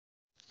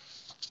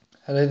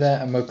Hello there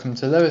and welcome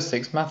to Lower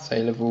 6 Maths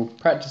A-Level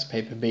Practice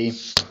Paper B.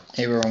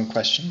 Here we're on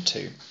question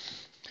 2.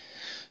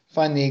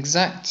 Find the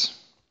exact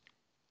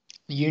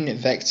unit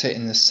vector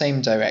in the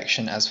same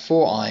direction as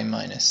 4i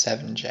minus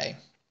 7j.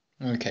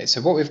 Okay,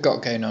 so what we've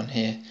got going on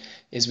here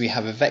is we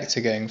have a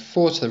vector going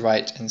 4 to the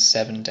right and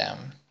 7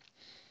 down.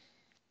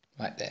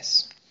 Like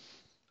this.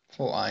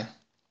 4i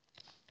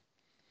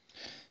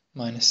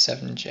minus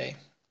 7j.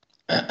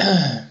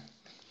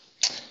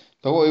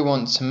 But what we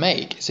want to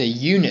make is a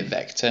unit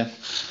vector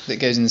that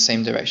goes in the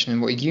same direction.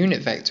 And what a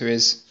unit vector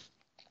is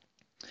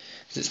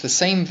it's the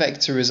same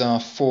vector as our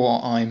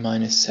 4i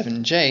minus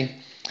 7j.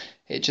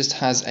 It just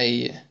has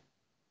a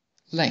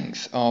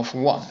length of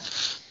 1.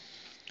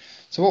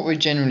 So what we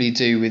generally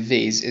do with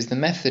these is the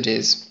method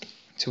is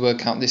to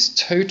work out this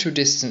total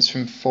distance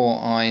from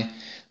 4i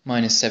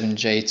minus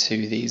 7j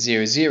to the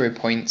 0, 0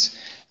 point,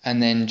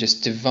 and then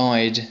just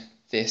divide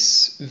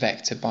this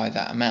vector by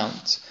that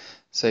amount.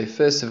 So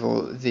first of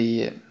all,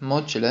 the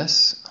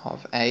modulus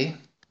of a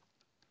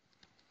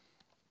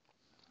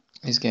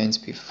is going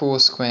to be 4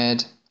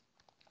 squared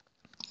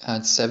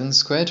add 7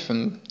 squared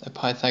from a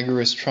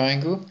Pythagoras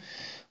triangle,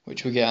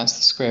 which will get us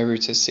the square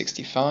root of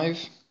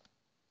 65.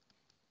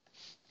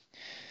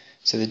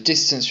 So the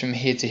distance from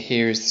here to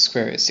here is the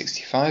square root of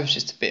 65,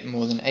 just a bit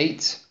more than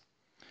 8.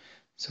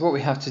 So what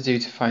we have to do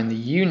to find the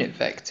unit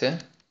vector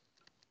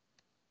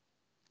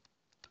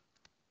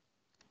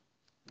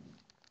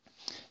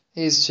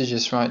is to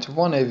just write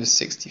 1 over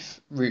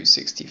root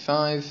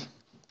 65,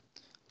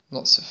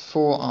 lots of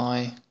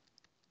 4i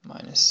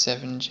minus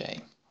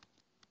 7j.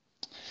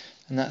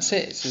 And that's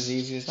it, it's as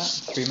easy as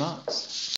that, 3 marks.